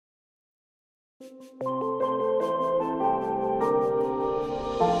You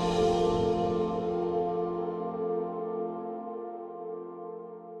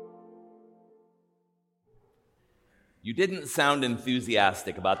didn't sound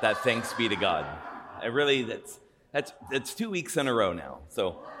enthusiastic about that thanks be to God. That's 2 weeks in a row now.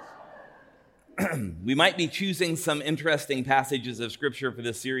 So we might be choosing some interesting passages of Scripture for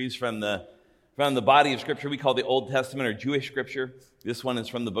this series from the body of Scripture we call the Old Testament or Jewish Scripture. This one is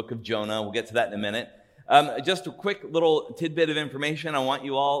from the book of Jonah. We'll get to that in a minute. Just a quick little tidbit of information. I want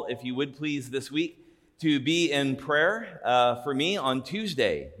you all, if you would please, this week to be in prayer for me on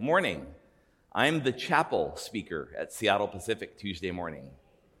Tuesday morning. I'm the chapel speaker at Seattle Pacific Tuesday morning.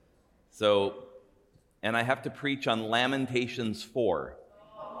 And I have to preach on Lamentations 4.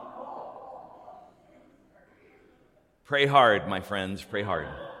 Pray hard, my friends, pray hard.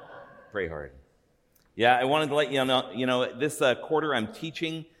 Pray hard. Yeah, I wanted to let you know, this quarter I'm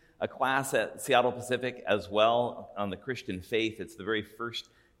teaching a class at Seattle Pacific as well on the Christian faith. It's the very first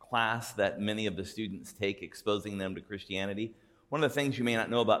class that many of the students take, exposing them to Christianity. One of the things you may not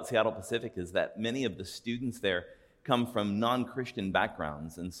know about Seattle Pacific is that many of the students there come from non-Christian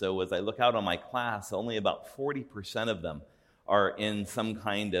backgrounds. And so as I look out on my class, only about 40% of them are in some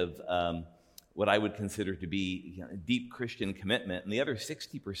kind of what I would consider to be deep Christian commitment. And the other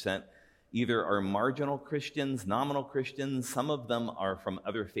 60% either are marginal Christians, nominal Christians. Some of them are from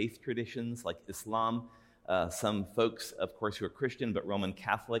other faith traditions like Islam. Some folks, of course, who are Christian but Roman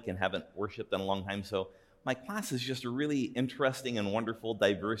Catholic and haven't worshiped in a long time. So my class is just a really interesting and wonderful,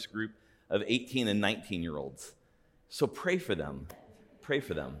 diverse group of 18 and 19-year-olds. So pray for them. Pray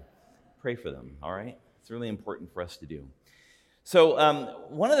for them. Pray for them, all right? It's really important for us to do. So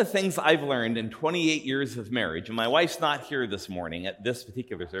one of the things I've learned in 28 years of marriage, and my wife's not here this morning at this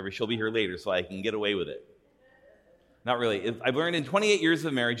particular service. She'll be here later so I can get away with it. Not really. I've learned in 28 years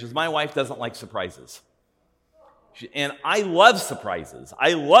of marriage is my wife doesn't like surprises. And I love surprises.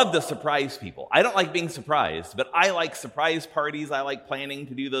 I love to surprise people. I don't like being surprised, but I like surprise parties. I like planning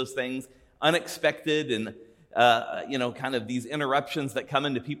to do those things, unexpected and, kind of these interruptions that come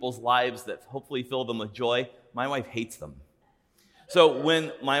into people's lives that hopefully fill them with joy. My wife hates them. So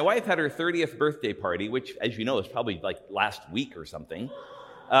when my wife had her 30th birthday party, which, as you know, is probably like last week or something,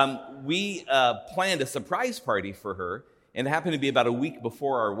 we planned a surprise party for her, and it happened to be about a week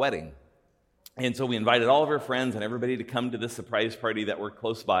before our wedding. And so we invited all of her friends and everybody to come to this surprise party that were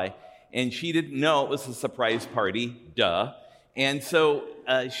close by. And she didn't know it was a surprise party, duh. And so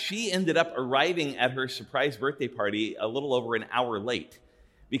she ended up arriving at her surprise birthday party a little over an hour late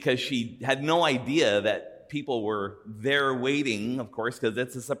because she had no idea that people were there waiting, of course, because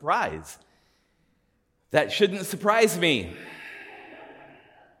it's a surprise. That shouldn't surprise me.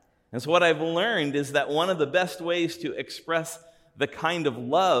 And so what I've learned is that one of the best ways to express the kind of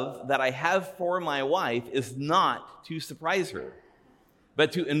love that I have for my wife is not to surprise her,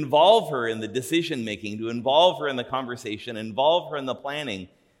 but to involve her in the decision-making, to involve her in the conversation, involve her in the planning.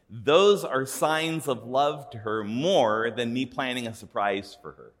 Those are signs of love to her more than me planning a surprise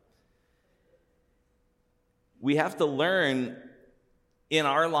for her. We have to learn in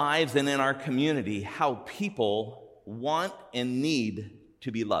our lives and in our community how people want and need to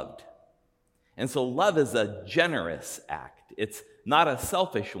be loved. And so love is a generous act. It's not a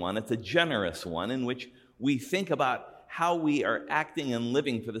selfish one, it's a generous one in which we think about how we are acting and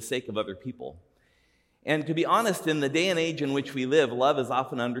living for the sake of other people. And to be honest, in the day and age in which we live, love is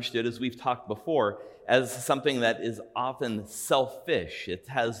often understood, as we've talked before, as something that is often selfish. It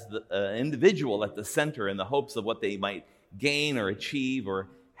has the individual at the center in the hopes of what they might gain or achieve or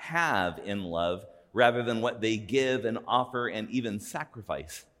have in love, rather than what they give and offer and even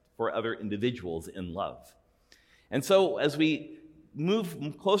sacrifice for other individuals in love. And so as we move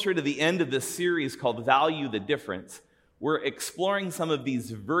closer to the end of this series called Value the Difference, we're exploring some of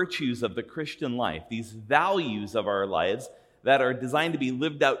these virtues of the Christian life, these values of our lives that are designed to be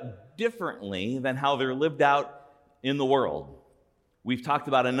lived out differently than how they're lived out in the world. We've talked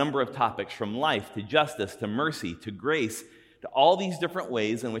about a number of topics, from life to justice to mercy to grace, to all these different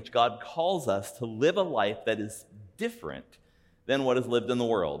ways in which God calls us to live a life that is different than what is lived in the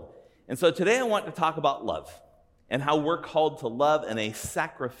world. And so today I want to talk about love, and how we're called to love in a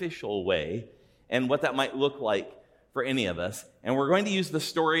sacrificial way, and what that might look like for any of us. And we're going to use the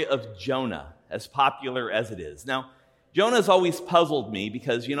story of Jonah, as popular as it is. Now, Jonah's always puzzled me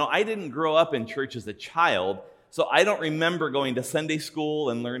because, I didn't grow up in church as a child, so I don't remember going to Sunday school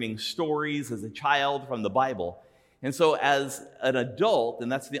and learning stories as a child from the Bible. And so as an adult,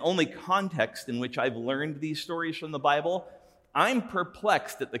 and that's the only context in which I've learned these stories from the Bible, I'm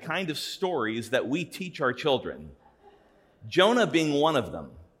perplexed at the kind of stories that we teach our children. Jonah being one of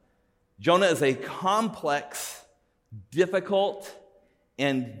them. Jonah is a complex, difficult,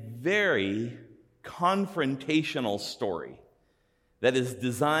 and very confrontational story that is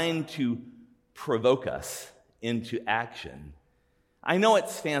designed to provoke us into action. I know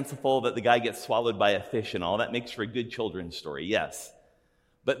it's fanciful that the guy gets swallowed by a fish and all. That makes for a good children's story, yes.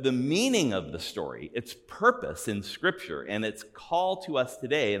 But the meaning of the story, its purpose in Scripture, and its call to us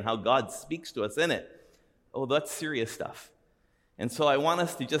today and how God speaks to us in it, oh, that's serious stuff. And so I want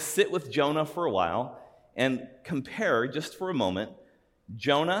us to just sit with Jonah for a while and compare, just for a moment,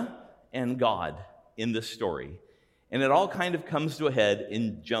 Jonah and God in this story. And it all kind of comes to a head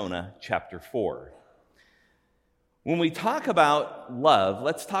in Jonah chapter 4. When we talk about love,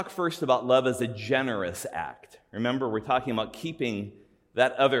 let's talk first about love as a generous act. Remember, we're talking about keeping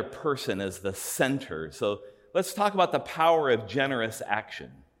that other person as the center. So let's talk about the power of generous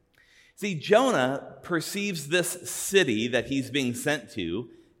action. See, Jonah perceives this city that he's being sent to,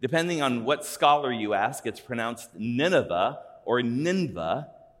 depending on what scholar you ask, it's pronounced Nineveh or Nineveh,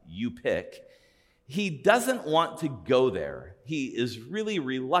 you pick. He doesn't want to go there. He is really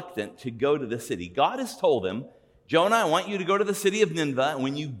reluctant to go to the city. God has told him, Jonah, I want you to go to the city of Nineveh, and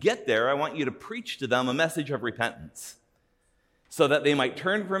when you get there, I want you to preach to them a message of repentance so that they might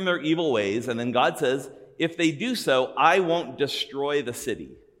turn from their evil ways. And then God says, if they do so, I won't destroy the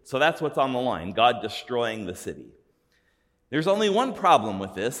city. So that's what's on the line, God destroying the city. There's only one problem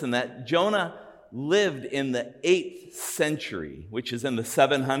with this, and that Jonah lived in the 8th century, which is in the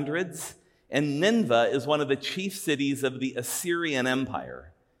 700s, and Nineveh is one of the chief cities of the Assyrian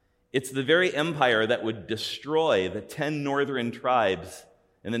Empire. It's the very empire that would destroy the 10 northern tribes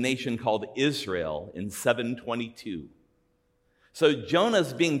in the nation called Israel in 722. So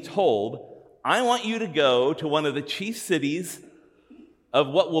Jonah's being told, I want you to go to one of the chief cities of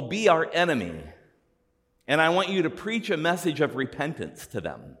what will be our enemy, and I want you to preach a message of repentance to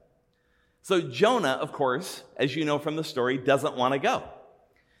them. So Jonah, of course, as you know from the story, doesn't want to go.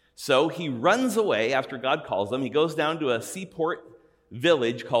 So he runs away after God calls him. He goes down to a seaport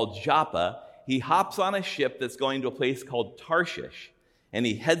village called Joppa. He hops on a ship that's going to a place called Tarshish, and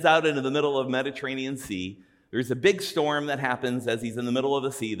he heads out into the middle of the Mediterranean Sea. There's a big storm that happens as he's in the middle of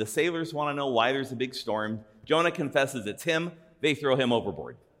the sea. The sailors want to know why there's a big storm. Jonah confesses it's him. They throw him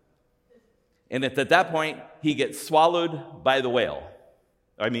overboard. And at that point, he gets swallowed by the whale.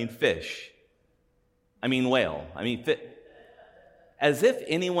 Fish. Whale. As if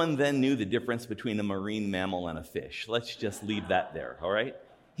anyone then knew the difference between a marine mammal and a fish. Let's just leave that there, all right?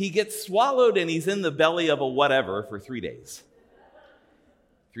 He gets swallowed and he's in the belly of a whatever for 3 days.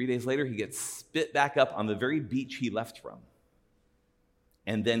 3 days later, he gets spit back up on the very beach he left from.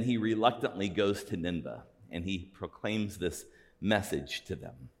 And then he reluctantly goes to Nineveh and he proclaims this message to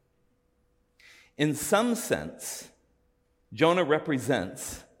them. In some sense, Jonah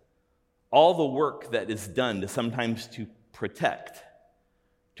represents all the work that is done sometimes to protect,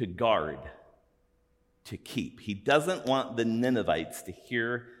 to guard, to keep. He doesn't want the Ninevites to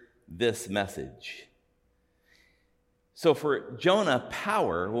hear this message. So for Jonah,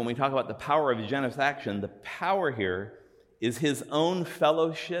 power, when we talk about the power of generous action, the power here is his own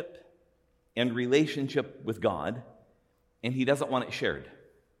fellowship and relationship with God, and he doesn't want it shared.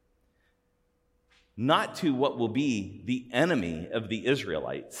 Not to what will be the enemy of the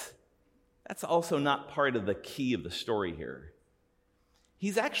Israelites. That's also not part of the key of the story here.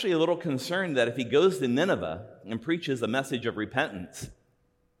 He's actually a little concerned that if he goes to Nineveh and preaches a message of repentance,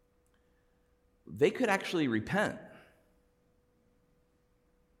 they could actually repent.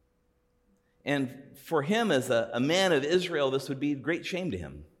 And for him as a man of Israel, this would be a great shame to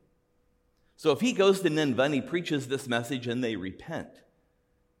him. So if he goes to Nineveh and he preaches this message and they repent,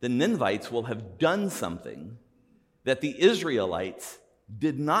 the Ninevites will have done something that the Israelites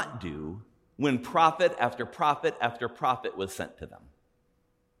did not do when prophet after prophet after prophet was sent to them.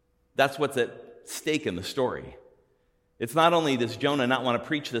 That's what's at stake in the story. It's not only does Jonah not want to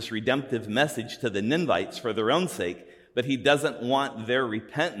preach this redemptive message to the Ninevites for their own sake, but he doesn't want their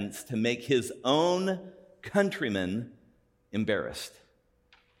repentance to make his own countrymen embarrassed.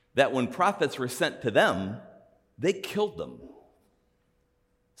 That when prophets were sent to them, they killed them.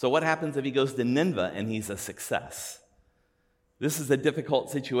 So what happens if he goes to Nineveh and he's a success? This is a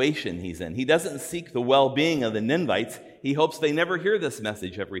difficult situation he's in. He doesn't seek the well-being of the Ninevites. He hopes they never hear this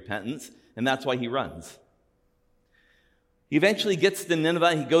message of repentance, and that's why he runs. He eventually gets to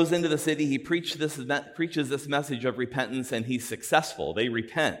Nineveh. He goes into the city. He preaches this message of repentance, and he's successful. They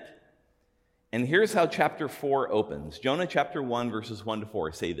repent. And here's how chapter 4 opens. Jonah chapter 1, verses 1 to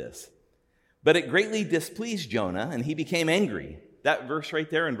 4 say this. But it greatly displeased Jonah, and he became angry. That verse right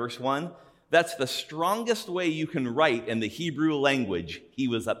there in verse 1, that's the strongest way you can write in the Hebrew language, he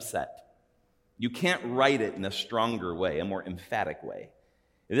was upset. You can't write it in a stronger way, a more emphatic way.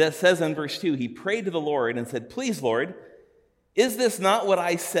 It says in verse 2, he prayed to the Lord and said, "Please, Lord, is this not what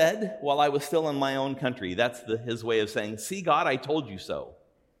I said while I was still in my own country?" That's his way of saying, "See, God, I told you so.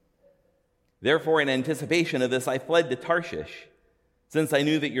 Therefore, in anticipation of this, I fled to Tarshish, since I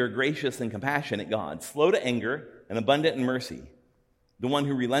knew that you're a gracious and compassionate God, slow to anger and abundant in mercy, the one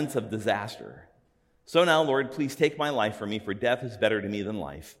who relents of disaster. So now, Lord, please take my life from me, for death is better to me than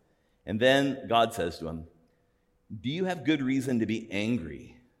life." And then God says to him, "Do you have good reason to be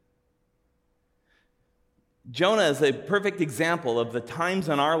angry?" Jonah is a perfect example of the times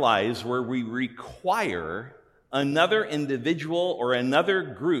in our lives where we require another individual or another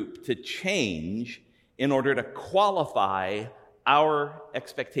group to change in order to qualify our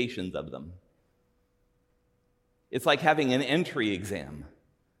expectations of them. It's like having an entry exam.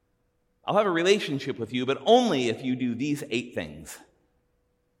 I'll have a relationship with you, but only if you do these 8 things.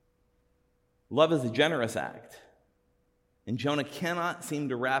 Love is a generous act. And Jonah cannot seem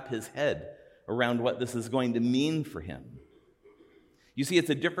to wrap his head around what this is going to mean for him. You see, it's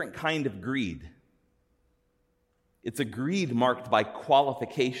a different kind of greed. It's a greed marked by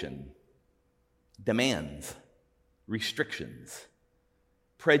qualification, demands, restrictions.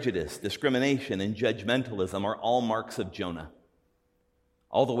 Prejudice, discrimination, and judgmentalism are all marks of Jonah.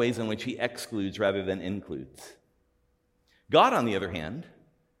 All the ways in which he excludes rather than includes. God, on the other hand,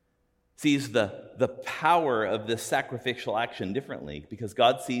 sees the power of this sacrificial action differently because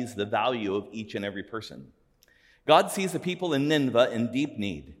God sees the value of each and every person. God sees the people in Nineveh in deep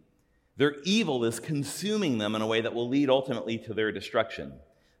need. Their evil is consuming them in a way that will lead ultimately to their destruction.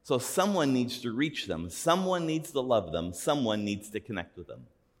 So someone needs to reach them. Someone needs to love them. Someone needs to connect with them.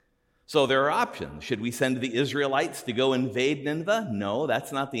 So there are options. Should we send the Israelites to go invade Nineveh? No,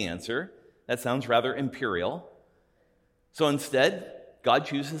 that's not the answer. That sounds rather imperial. So instead, God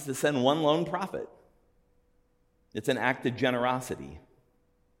chooses to send one lone prophet. It's an act of generosity.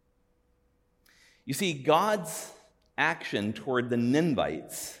 You see, God's action toward the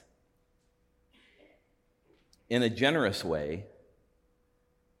Ninevites in a generous way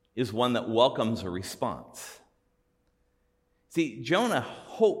is one that welcomes a response. See, Jonah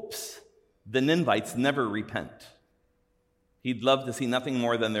hopes the Ninevites never repent. He'd love to see nothing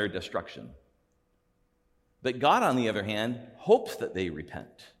more than their destruction. But God, on the other hand, hopes that they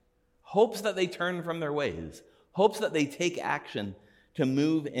repent, hopes that they turn from their ways, hopes that they take action to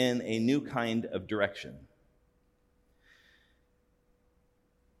move in a new kind of direction.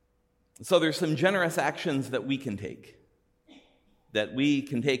 So there's some generous actions that we can take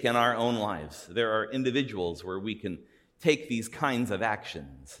in our own lives. There are individuals where we can take these kinds of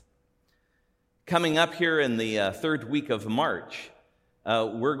actions. Coming up here in the third week of March,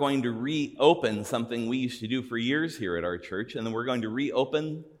 we're going to reopen something we used to do for years here at our church, and then we're going to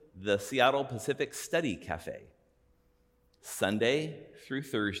reopen the Seattle Pacific Study Cafe, Sunday through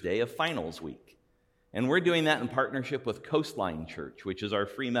Thursday of finals week. And we're doing that in partnership with Coastline Church, which is our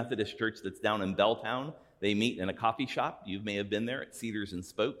Free Methodist church that's down in Belltown. They meet in a coffee shop. You may have been there at Cedars and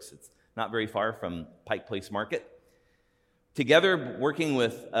Spokes. It's not very far from Pike Place Market. Together, working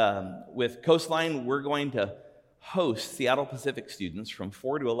with Coastline, we're going to host Seattle Pacific students from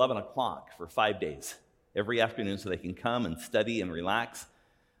 4 to 11 o'clock for 5 days, every afternoon, so they can come and study and relax.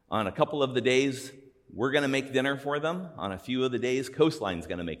 On a couple of the days, we're going to make dinner for them. On a few of the days, Coastline's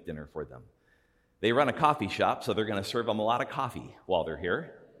going to make dinner for them. They run a coffee shop, so they're going to serve them a lot of coffee while they're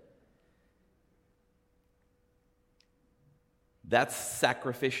here. That's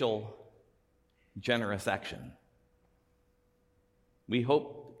sacrificial, generous action. We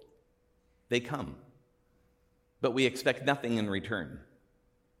hope they come, but we expect nothing in return.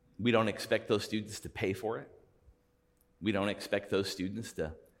 We don't expect those students to pay for it. We don't expect those students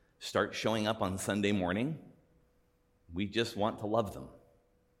to start showing up on Sunday morning. We just want to love them,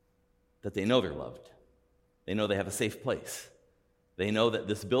 that they know they're loved. They know they have a safe place. They know that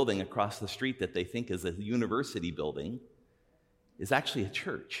this building across the street that they think is a university building is actually a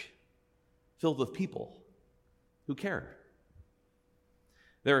church filled with people who care.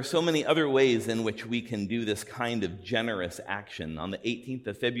 There are so many other ways in which we can do this kind of generous action. On the 18th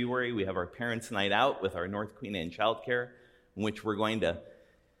of February, we have our Parents' Night Out with our North Queen Anne Child Care, in which we're going to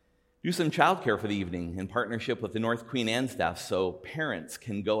do some child care for the evening in partnership with the North Queen Anne staff so parents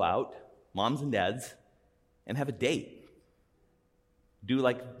can go out, moms and dads, and have a date. Do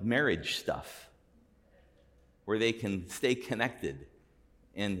like marriage stuff where they can stay connected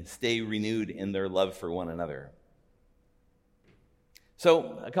and stay renewed in their love for one another.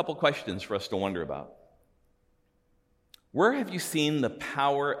 So, a couple questions for us to wonder about. Where have you seen the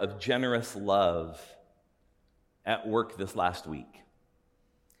power of generous love at work this last week?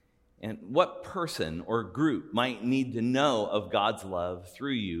 And what person or group might need to know of God's love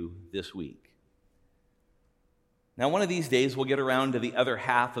through you this week? Now, one of these days, we'll get around to the other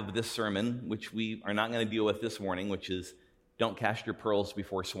half of this sermon, which we are not going to deal with this morning, which is don't cast your pearls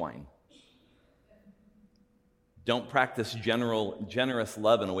before swine. Don't practice generous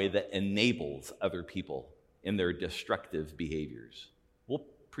love in a way that enables other people in their destructive behaviors. We'll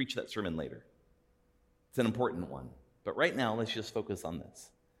preach that sermon later. It's an important one. But right now, let's just focus on this.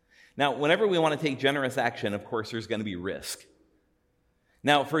 Now, whenever we want to take generous action, of course, there's going to be risk.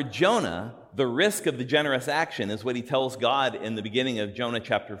 Now, for Jonah, the risk of the generous action is what he tells God in the beginning of Jonah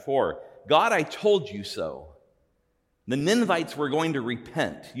chapter 4. God, I told you so. The Ninevites were going to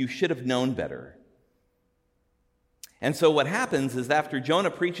repent. You should have known better. And so what happens is after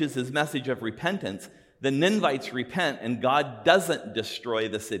Jonah preaches his message of repentance, the Ninevites repent and God doesn't destroy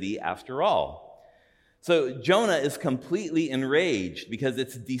the city after all. So Jonah is completely enraged because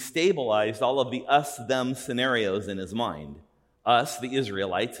it's destabilized all of the us-them scenarios in his mind. Us, the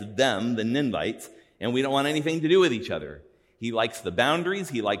Israelites, them, the Ninevites, and we don't want anything to do with each other. He likes the boundaries,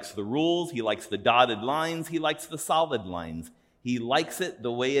 he likes the rules, he likes the dotted lines, he likes the solid lines. He likes it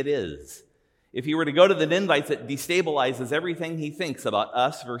the way it is. If he were to go to the Ninevites, it destabilizes everything he thinks about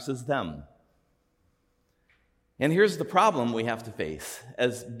us versus them. And here's the problem we have to face.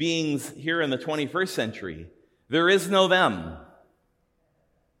 As beings here in the 21st century, there is no them.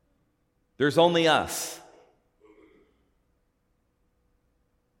 There's only us.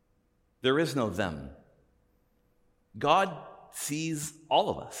 There is no them. God sees all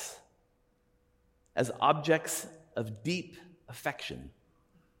of us as objects of deep affection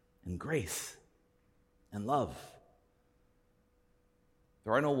and grace and love.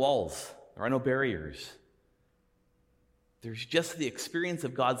 There are no walls. There are no barriers. There's just the experience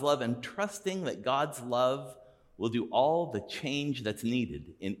of God's love and trusting that God's love will do all the change that's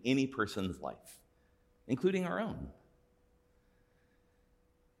needed in any person's life, including our own.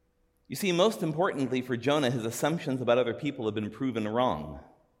 You see, most importantly for Jonah, his assumptions about other people have been proven wrong.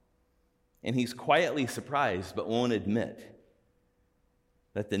 And he's quietly surprised but won't admit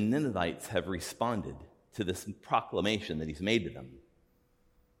that the Ninevites have responded to this proclamation that he's made to them.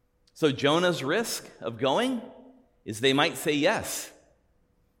 So Jonah's risk of going is they might say yes,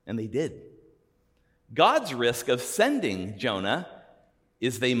 and they did. God's risk of sending Jonah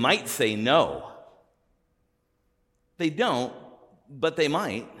is they might say no. They don't, but they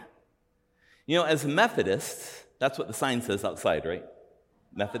might. You know, as Methodists, that's what the sign says outside, right?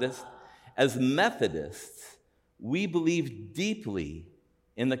 Methodist. As Methodists, we believe deeply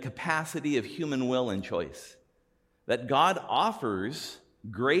in the capacity of human will and choice, that God offers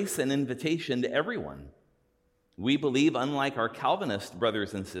grace and invitation to everyone. We believe, unlike our Calvinist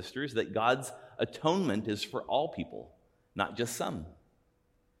brothers and sisters, that God's atonement is for all people, not just some.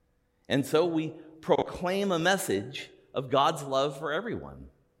 And so we proclaim a message of God's love for everyone.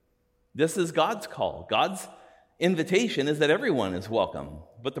 This is God's call. God's invitation is that everyone is welcome.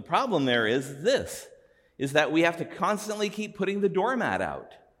 But the problem there is this, is that we have to constantly keep putting the doormat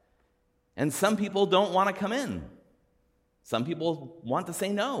out. And some people don't want to come in. Some people want to say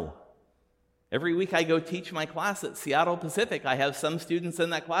no. Every week I go teach my class at Seattle Pacific. I have some students in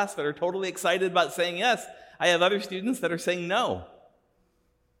that class that are totally excited about saying yes. I have other students that are saying no.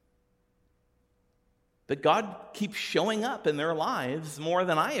 But God keeps showing up in their lives more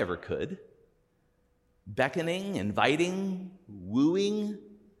than I ever could, beckoning, inviting, wooing,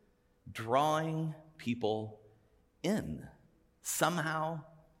 drawing people in somehow,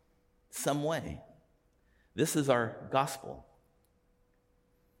 some way. This is our gospel.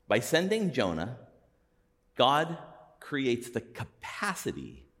 By sending Jonah, God creates the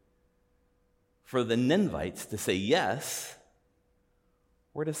capacity for the Ninevites to say yes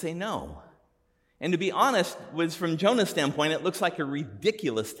or to say no. And to be honest, from Jonah's standpoint, it looks like a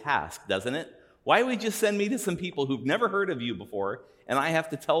ridiculous task, doesn't it? Why would you send me to some people who've never heard of you before, and I have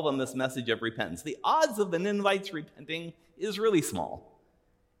to tell them this message of repentance? The odds of the Ninevites repenting is really small.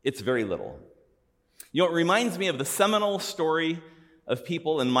 It's very little. You know, it reminds me of the seminal story of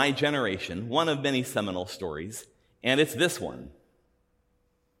people in my generation, one of many seminal stories, and it's this one.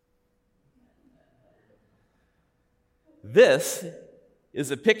 This is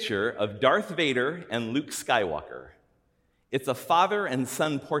a picture of Darth Vader and Luke Skywalker. It's a father and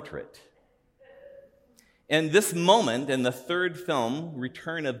son portrait. And this moment in the third film,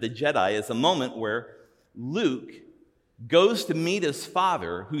 Return of the Jedi, is a moment where Luke goes to meet his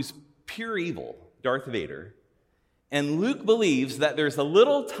father, who's pure evil, Darth Vader, and Luke believes that there's a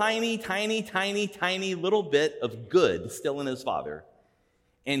little tiny little bit of good still in his father.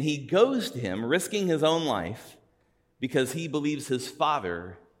 And he goes to him, risking his own life, because he believes his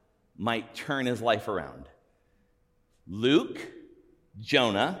father might turn his life around. Luke,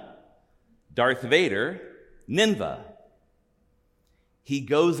 Jonah, Darth Vader, Nineveh. He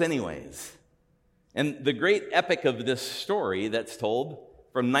goes anyways. And the great epic of this story that's told,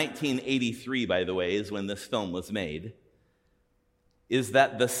 from 1983, by the way, is when this film was made, is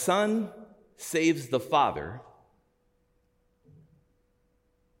that the son saves the father.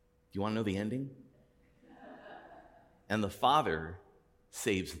 Do you want to know the ending? And the father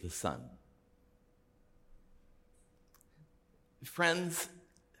saves the son. Friends,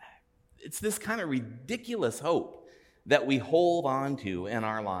 it's this kind of ridiculous hope that we hold on to in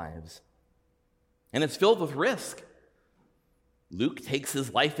our lives. And it's filled with risk. Luke takes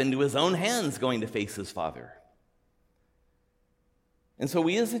his life into his own hands going to face his father. And so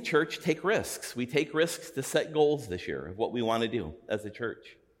we as a church take risks. We take risks to set goals this year of what we want to do as a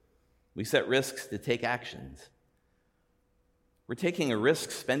church. We set risks to take actions. We're taking a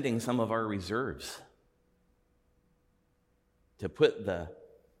risk spending some of our reserves to put the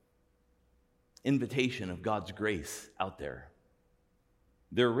invitation of God's grace out there.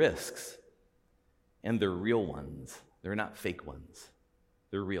 They're risks, and they're real ones. They're not fake ones.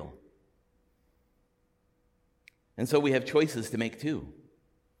 They're real. And so we have choices to make too.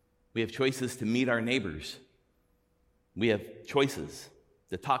 We have choices to meet our neighbors. We have choices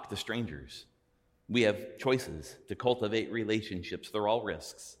to talk to strangers. We have choices to cultivate relationships. They're all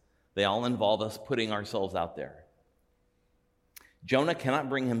risks. They all involve us putting ourselves out there. Jonah cannot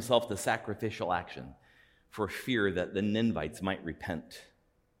bring himself to sacrificial action for fear that the Ninevites might repent.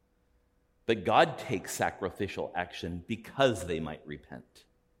 But God takes sacrificial action because they might repent.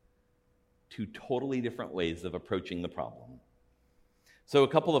 Two totally different ways of approaching the problem. So a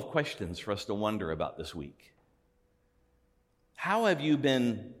couple of questions for us to wonder about this week. How have you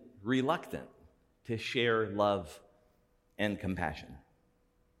been reluctant to share love and compassion?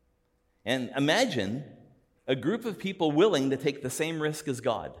 And imagine a group of people willing to take the same risk as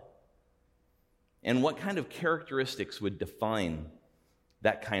God. And what kind of characteristics would define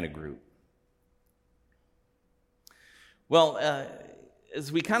that kind of group? Well,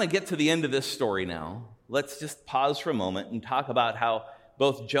 as we kind of get to the end of this story now, let's just pause for a moment and talk about how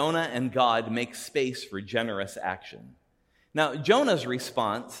both Jonah and God make space for generous action. Now, Jonah's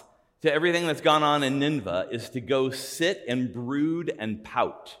response to everything that's gone on in Nineveh is to go sit and brood and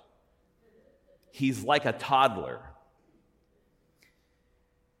pout. He's like a toddler.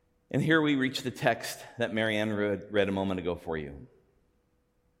 And here we reach the text that Marianne read a moment ago for you.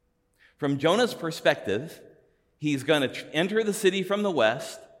 From Jonah's perspective, he's going to enter the city from the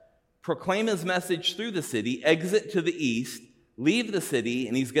west, proclaim his message through the city, exit to the east, leave the city,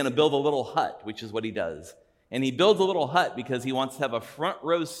 and he's going to build a little hut, which is what he does. And he builds a little hut because he wants to have a front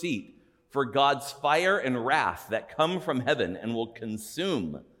row seat for God's fire and wrath that come from heaven and will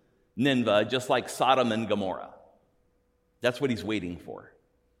consume Nineveh just like Sodom and Gomorrah. That's what he's waiting for.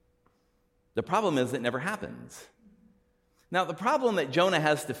 The problem is it never happens. Now, the problem that Jonah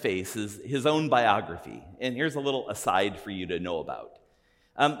has to face is his own biography. And here's a little aside for you to know about.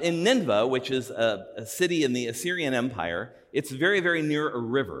 In Nineveh, which is a city in the Assyrian Empire, it's very, very near a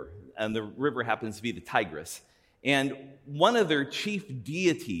river. And the river happens to be the Tigris. And one of their chief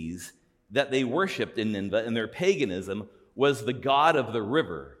deities that they worshipped in Nineveh in their paganism was the god of the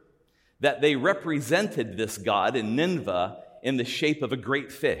river. That they represented this god in Nineveh in the shape of a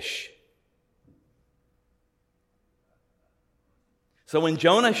great fish. So when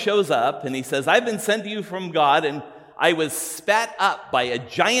Jonah shows up and he says, I've been sent to you from God and I was spat up by a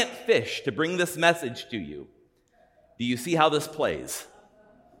giant fish to bring this message to you. Do you see how this plays?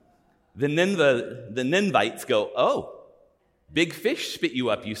 The Ninevites go, oh, big fish spit you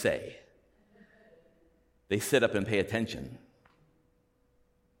up, you say. They sit up and pay attention.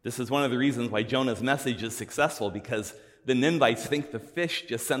 This is one of the reasons why Jonah's message is successful, because the Ninevites think the fish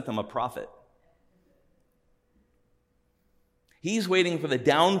just sent them a prophet. He's waiting for the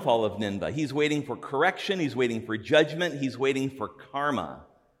downfall of Nineveh. He's waiting for correction. He's waiting for judgment. He's waiting for karma.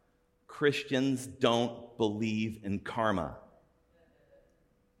 Christians don't believe in karma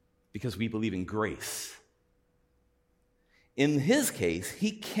because we believe in grace. In his case,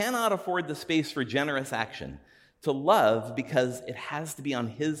 he cannot afford the space for generous action, to love, because it has to be on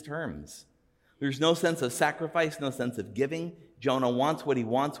his terms. There's no sense of sacrifice, no sense of giving. Jonah wants what he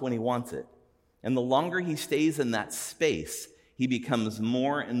wants when he wants it. And the longer he stays in that space, he becomes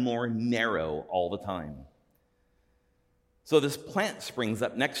more and more narrow all the time. So this plant springs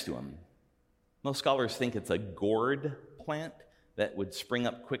up next to him. Most scholars think it's a gourd plant that would spring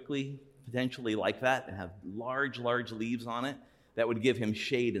up quickly, potentially like that, and have large, large leaves on it that would give him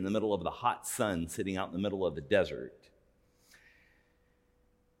shade in the middle of the hot sun sitting out in the middle of the desert.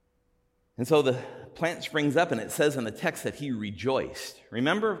 And so the plant springs up, and it says in the text that he rejoiced.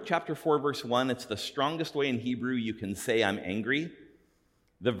 Remember chapter 4, verse 1? It's the strongest way in Hebrew you can say I'm angry.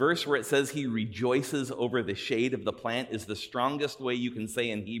 The verse where it says he rejoices over the shade of the plant is the strongest way you can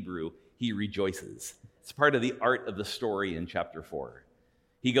say in Hebrew he rejoices. It's part of the art of the story in chapter 4.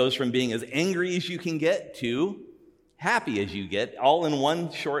 He goes from being as angry as you can get to happy as you get, all in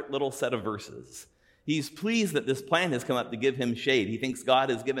one short little set of verses. He's pleased that this plant has come up to give him shade. He thinks God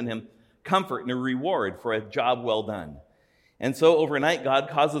has given him comfort and a reward for a job well done. And so overnight, God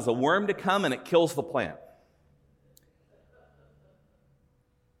causes a worm to come and it kills the plant.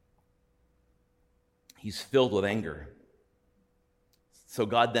 He's filled with anger. So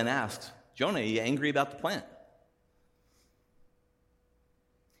God then asks, Jonah, are you angry about the plant?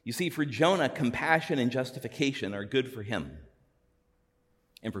 You see, for Jonah, compassion and justification are good for him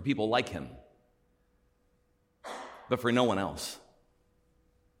and for people like him, but for no one else.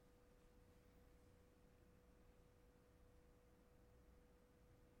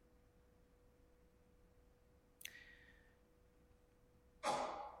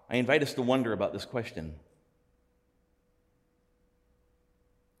 I invite us to wonder about this question.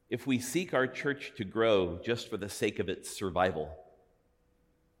 If we seek our church to grow just for the sake of its survival,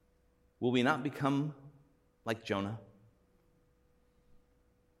 will we not become like Jonah?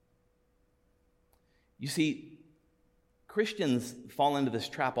 You see, Christians fall into this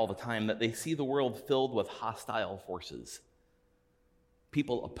trap all the time that they see the world filled with hostile forces,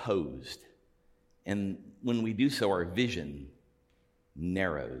 people opposed. And when we do so, our vision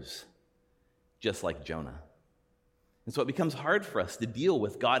narrows, just like Jonah. And so it becomes hard for us to deal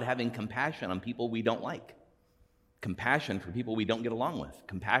with God having compassion on people we don't like, compassion for people we don't get along with,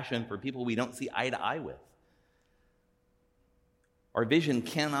 compassion for people we don't see eye to eye with. Our vision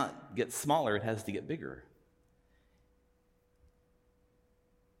cannot get smaller, it has to get bigger.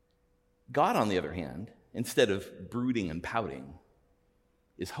 God, on the other hand, instead of brooding and pouting,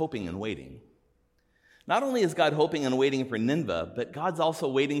 is hoping and waiting. Not only is God hoping and waiting for Nineveh, but God's also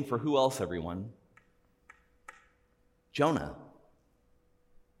waiting for who else, everyone? Jonah.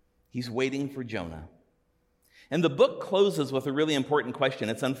 He's waiting for Jonah. And the book closes with a really important question.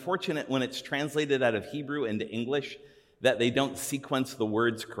 It's unfortunate when it's translated out of Hebrew into English that they don't sequence the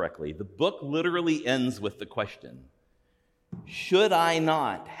words correctly. The book literally ends with the question, should I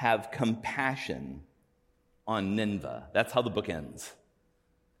not have compassion on Nineveh? That's how the book ends.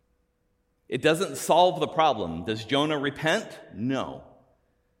 It doesn't solve the problem. Does Jonah repent? No.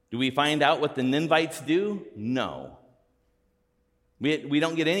 Do we find out what the Ninevites do? No. We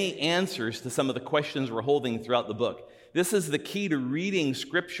don't get any answers to some of the questions we're holding throughout the book. This is the key to reading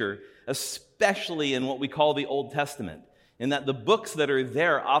Scripture, especially in what we call the Old Testament, in that the books that are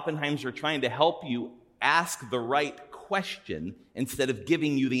there oftentimes are trying to help you ask the right question instead of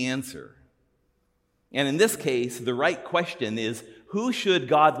giving you the answer. And in this case, the right question is, who should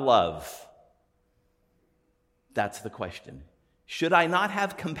God love? That's the question. Should I not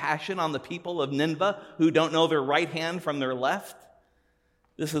have compassion on the people of Nineveh who don't know their right hand from their left?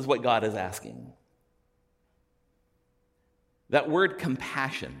 This is what God is asking. That word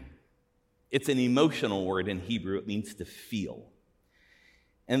compassion, it's an emotional word in Hebrew. It means to feel.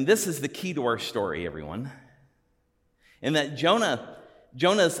 And this is the key to our story, everyone. In that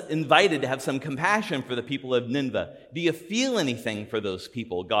Jonah's invited to have some compassion for the people of Nineveh. Do you feel anything for those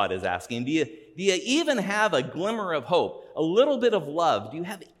people, God is asking? Do you even have a glimmer of hope, a little bit of love? Do you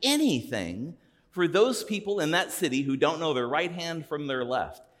have anything for those people in that city who don't know their right hand from their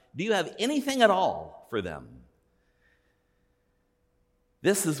left? Do you have anything at all for them?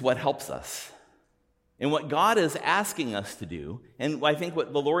 This is what helps us. And what God is asking us to do, and I think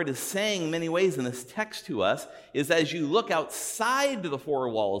what the Lord is saying in many ways in this text to us, is as you look outside the four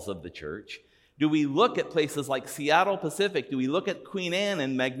walls of the church, do we look at places like Seattle Pacific? Do we look at Queen Anne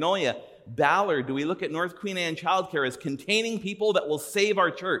and Magnolia, Ballard? Do we look at North Queen Anne Childcare as containing people that will save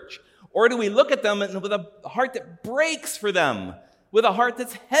our church? Or do we look at them with a heart that breaks for them, with a heart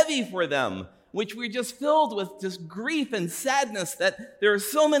that's heavy for them, which we're just filled with just grief and sadness that there are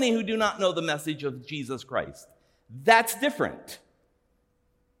so many who do not know the message of Jesus Christ? That's different.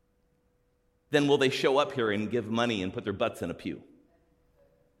 Then will they show up here and give money and put their butts in a pew?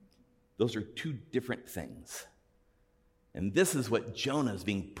 Those are two different things. And this is what Jonah is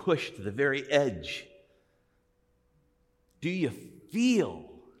being pushed to the very edge. Do you feel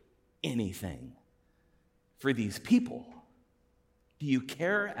anything for these people? Do you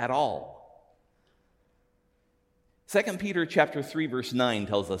care at all? 2 Peter chapter 3, verse 9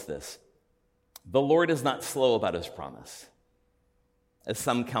 tells us this. The Lord is not slow about his promise, as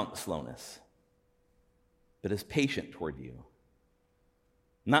some count slowness, but is patient toward you,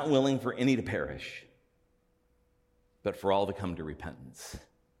 not willing for any to perish, but for all to come to repentance.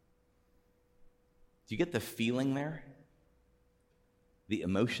 Do you get the feeling there? The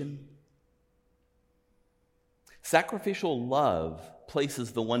emotion? Sacrificial love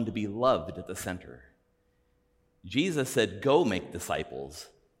places the one to be loved at the center. Jesus said, "Go make disciples,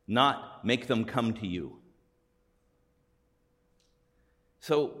 not make them come to you."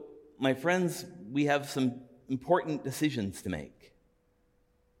 So, my friends, we have some important decisions to make.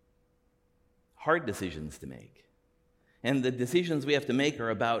 Hard decisions to make. And the decisions we have to make are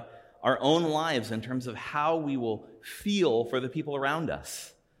about our own lives in terms of how we will feel for the people around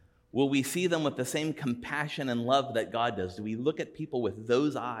us. Will we see them with the same compassion and love that God does? Do we look at people with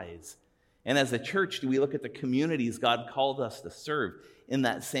those eyes? And as a church, do we look at the communities God called us to serve in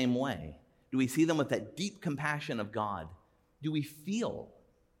that same way? Do we see them with that deep compassion of God? Do we feel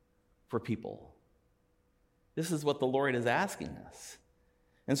for people? This is what the Lord is asking us.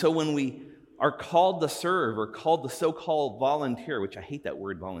 And so when we are called to serve or called to so-called volunteer, which I hate that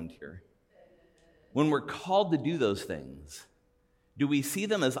word volunteer, when we're called to do those things, do we see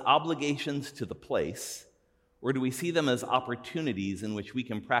them as obligations to the place, or do we see them as opportunities in which we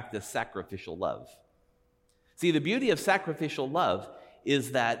can practice sacrificial love? See, the beauty of sacrificial love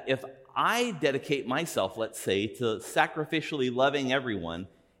is that if I dedicate myself, let's say, to sacrificially loving everyone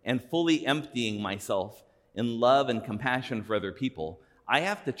and fully emptying myself in love and compassion for other people, I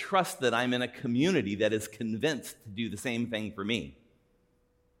have to trust that I'm in a community that is convinced to do the same thing for me.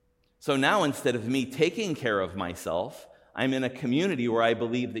 So now, instead of me taking care of myself, I'm in a community where I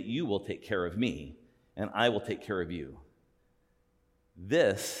believe that you will take care of me and I will take care of you.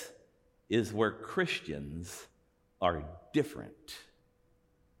 This is where Christians are different.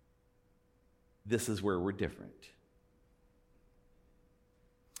 This is where we're different.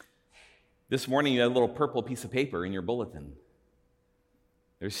 This morning, you had a little purple piece of paper in your bulletin.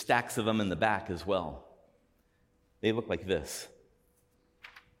 There's stacks of them in the back as well. They look like this.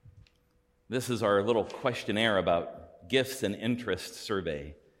 This is our little questionnaire about gifts and interests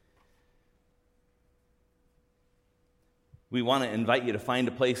survey. We want to invite you to find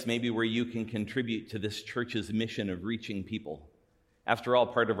a place maybe where you can contribute to this church's mission of reaching people. After all,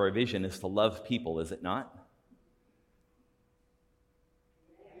 part of our vision is to love people, is it not?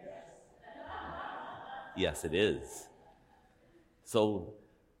 Yes, it is. So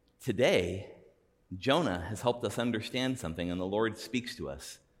today, Jonah has helped us understand something, and the Lord speaks to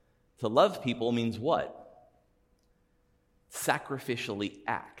us. To love people means what? Sacrificially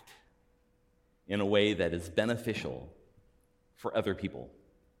act in a way that is beneficial for other people.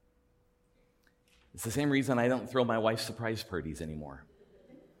 It's the same reason I don't throw my wife surprise parties anymore.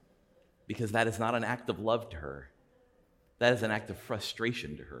 Because that is not an act of love to her. That is an act of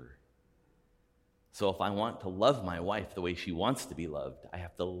frustration to her. So if I want to love my wife the way she wants to be loved, I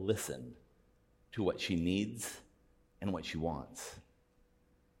have to listen to what she needs and what she wants.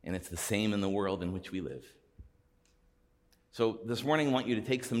 And it's the same in the world in which we live. So this morning I want you to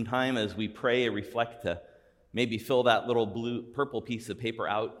take some time as we pray and reflect to maybe fill that little purple piece of paper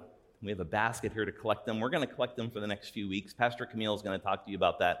out. We have a basket here to collect them. We're going to collect them for the next few weeks. Pastor Camille is going to talk to you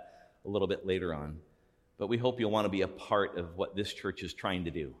about that a little bit later on. But we hope you'll want to be a part of what this church is trying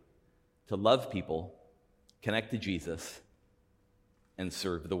to do. To love people, connect to Jesus, and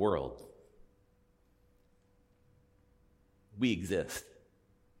serve the world. We exist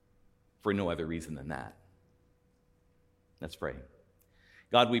for no other reason than that. Let's pray.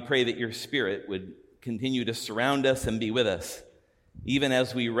 God, we pray that your Spirit would continue to surround us and be with us, even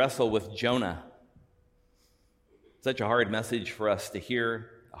as we wrestle with Jonah. Such a hard message for us to hear,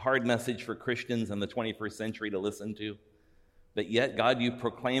 a hard message for Christians in the 21st century to listen to. But yet, God, you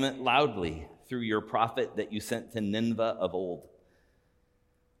proclaim it loudly through your prophet that you sent to Nineveh of old.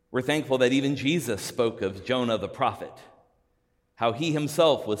 We're thankful that even Jesus spoke of Jonah the prophet, how he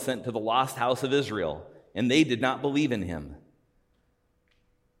himself was sent to the lost house of Israel, and they did not believe in him.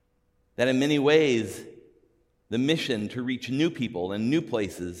 That in many ways, the mission to reach new people in new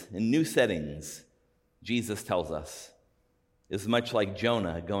places, in new settings, Jesus tells us, is much like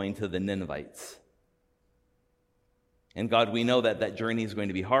Jonah going to the Ninevites. And God, we know that that journey is going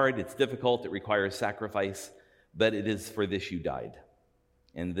to be hard, it's difficult, it requires sacrifice, but it is for this you died,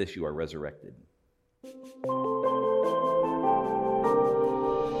 and this you are resurrected.